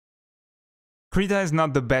Krita is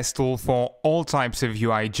not the best tool for all types of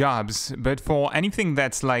UI jobs, but for anything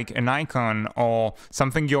that's like an icon or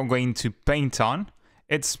something you're going to paint on,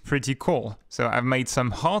 it's pretty cool. So I've made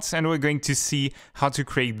some hearts and we're going to see how to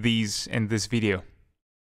create these in this video.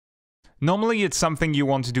 Normally it's something you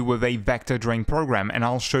want to do with a vector drawing program, and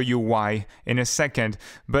I'll show you why in a second,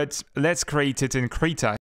 but let's create it in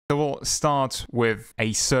Krita. So we'll start with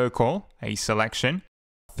a circle, a selection,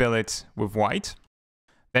 fill it with white.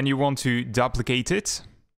 Then you want to duplicate it,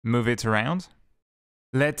 move it around.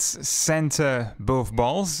 Let's center both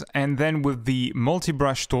balls, and then with the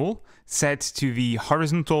multi-brush tool set to the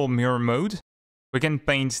horizontal mirror mode, we can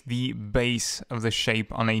paint the base of the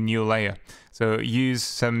shape on a new layer. So use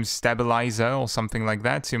some stabilizer or something like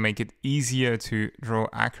that to make it easier to draw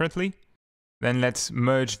accurately. Then let's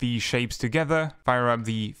merge the shapes together, fire up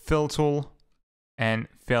the fill tool, and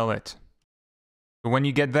fill it. When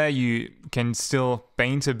you get there, you can still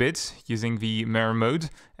paint a bit using the mirror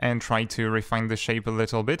mode and try to refine the shape a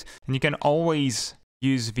little bit. And you can always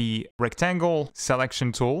use the rectangle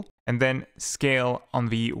selection tool and then scale on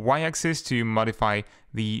the y-axis to modify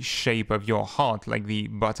the shape of your heart, like the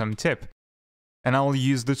bottom tip. And I'll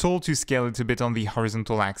use the tool to scale it a bit on the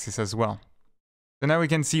horizontal axis as well. So now we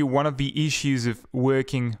can see one of the issues of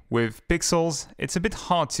working with pixels. It's a bit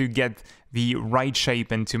hard to get the right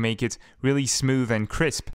shape and to make it really smooth and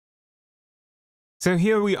crisp. So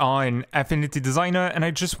here we are in Affinity Designer, and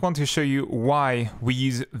I just want to show you why we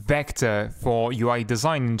use vector for UI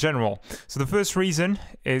design in general. So the first reason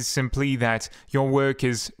is simply that your work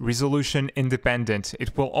is resolution independent.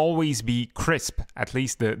 It will always be crisp, at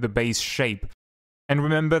least the base shape. And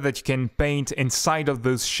remember that you can paint inside of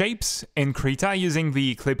those shapes in Krita using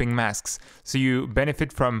the clipping masks. So you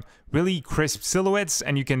benefit from really crisp silhouettes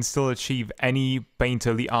and you can still achieve any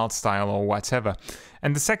painterly art style or whatever.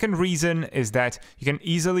 And the second reason is that you can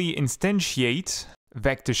easily instantiate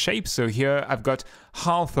vector shapes. So here I've got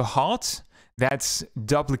half a heart that's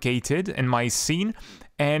duplicated in my scene,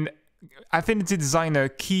 and Affinity Designer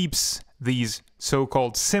keeps these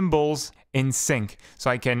so-called symbols in sync. So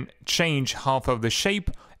I can change half of the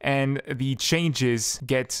shape and the changes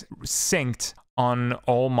get synced on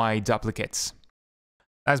all my duplicates.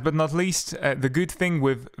 Last but not least, the good thing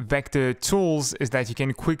with vector tools is that you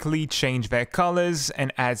can quickly change their colors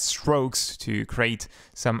and add strokes to create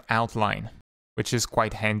some outline, which is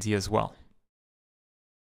quite handy as well.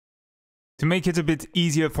 To make it a bit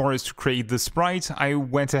easier for us to create the sprite, I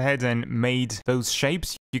went ahead and made those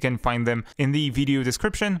shapes. You can find them in the video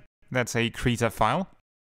description. That's a Krita file.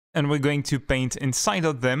 And we're going to paint inside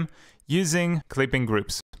of them using clipping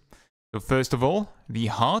groups. So first of all, the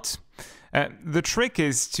heart. The trick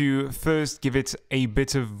is to first give it a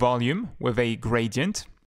bit of volume with a gradient.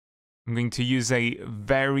 I'm going to use a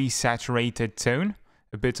very saturated tone,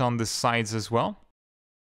 a bit on the sides as well.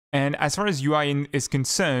 And as far as UI is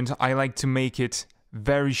concerned, I like to make it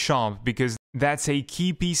very sharp because that's a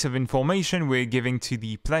key piece of information we're giving to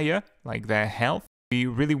the player, like their health. We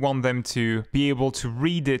really want them to be able to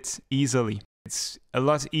read it easily. It's a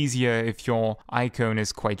lot easier if your icon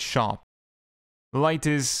is quite sharp. The light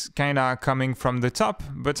is kinda coming from the top,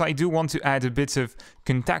 but I do want to add a bit of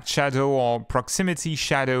contact shadow or proximity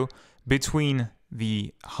shadow between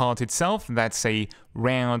the heart itself, that's a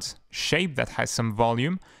round shape that has some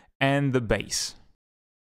volume, and the base.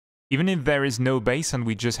 Even if there is no base and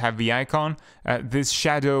we just have the icon, this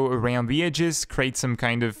shadow around the edges creates some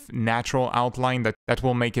kind of natural outline that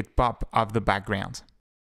will make it pop off the background.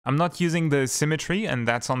 I'm not using the symmetry, and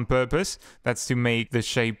that's on purpose. That's to make the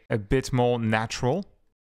shape a bit more natural.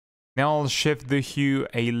 Now I'll shift the hue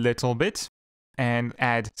a little bit and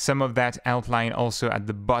add some of that outline also at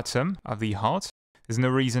the bottom of the heart. There's no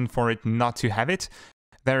reason for it not to have it.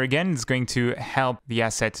 There again, it's going to help the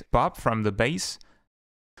asset pop from the base.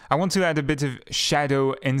 I want to add a bit of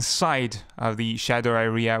shadow inside of the shadow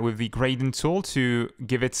area with the gradient tool to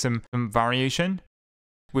give it some variation.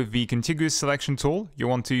 With the contiguous selection tool, you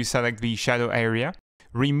want to select the shadow area,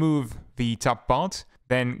 remove the top part,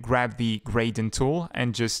 then grab the gradient tool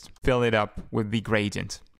and just fill it up with the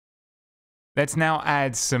gradient. Let's now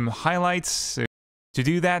add some highlights. So to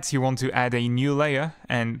do that, you want to add a new layer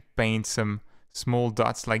and paint some small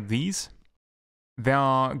dots like these. They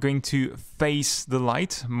are going to face the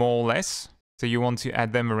light, more or less. So you want to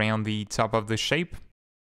add them around the top of the shape.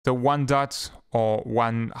 So one dot or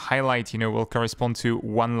one highlight, will correspond to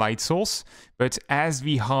one light source. But as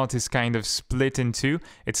the heart is kind of split in two,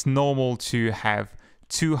 it's normal to have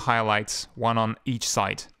two highlights, one on each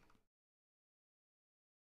side.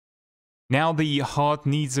 Now the heart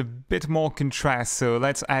needs a bit more contrast, so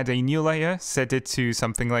let's add a new layer, set it to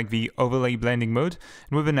something like the overlay blending mode,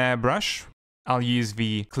 and with an airbrush, I'll use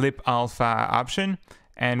the clip alpha option,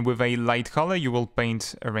 and with a light color, you will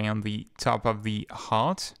paint around the top of the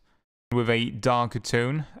heart, with a darker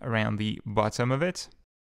tone around the bottom of it.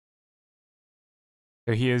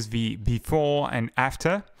 So here's the before and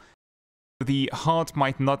after. The heart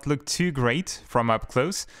might not look too great from up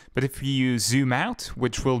close, but if you zoom out,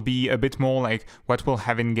 which will be a bit more like what we'll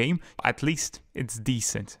have in game, at least it's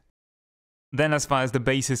decent. Then as far as the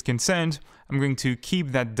base is concerned, I'm going to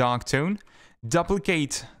keep that dark tone,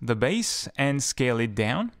 duplicate the base and scale it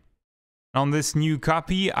down. On this new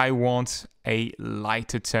copy, I want a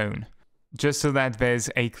lighter tone, just so that there's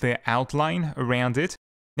a clear outline around it.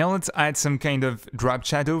 Now let's add some kind of drop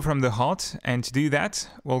shadow from the heart, and to do that,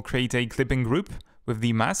 we'll create a clipping group with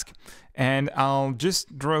the mask, and I'll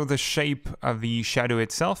just draw the shape of the shadow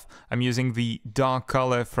itself. I'm using the dark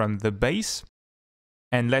color from the base,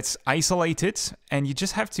 and let's isolate it, and you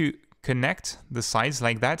just have to connect the sides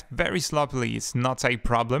like that, very sloppily, it's not a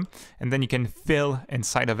problem, and then you can fill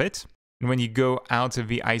inside of it. And when you go out of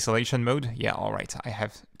the isolation mode, yeah, alright, I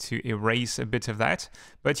have to erase a bit of that,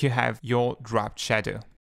 but you have your dropped shadow.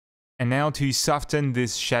 And now to soften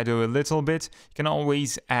this shadow a little bit, you can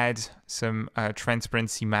always add some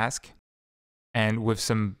transparency mask. And with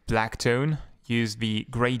some black tone, use the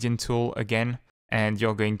gradient tool again, and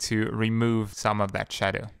you're going to remove some of that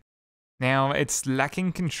shadow. Now it's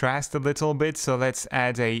lacking contrast a little bit, so let's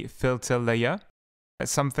add a filter layer.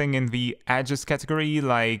 Something in the edges category,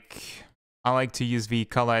 like I like to use the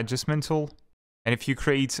color adjustment tool. And if you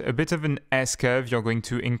create a bit of an S-curve, you're going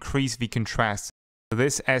to increase the contrast.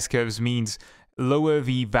 This S-curves means lower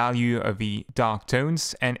the value of the dark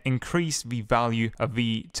tones and increase the value of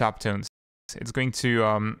the top tones. It's going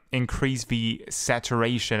to increase the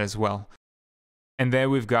saturation as well. And there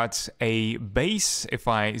we've got a base. If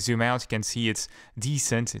I zoom out, you can see it's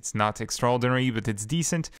decent. It's not extraordinary, but it's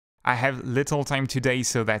decent. I have little time today,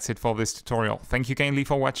 so that's it for this tutorial. Thank you kindly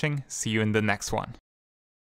for watching. See you in the next one.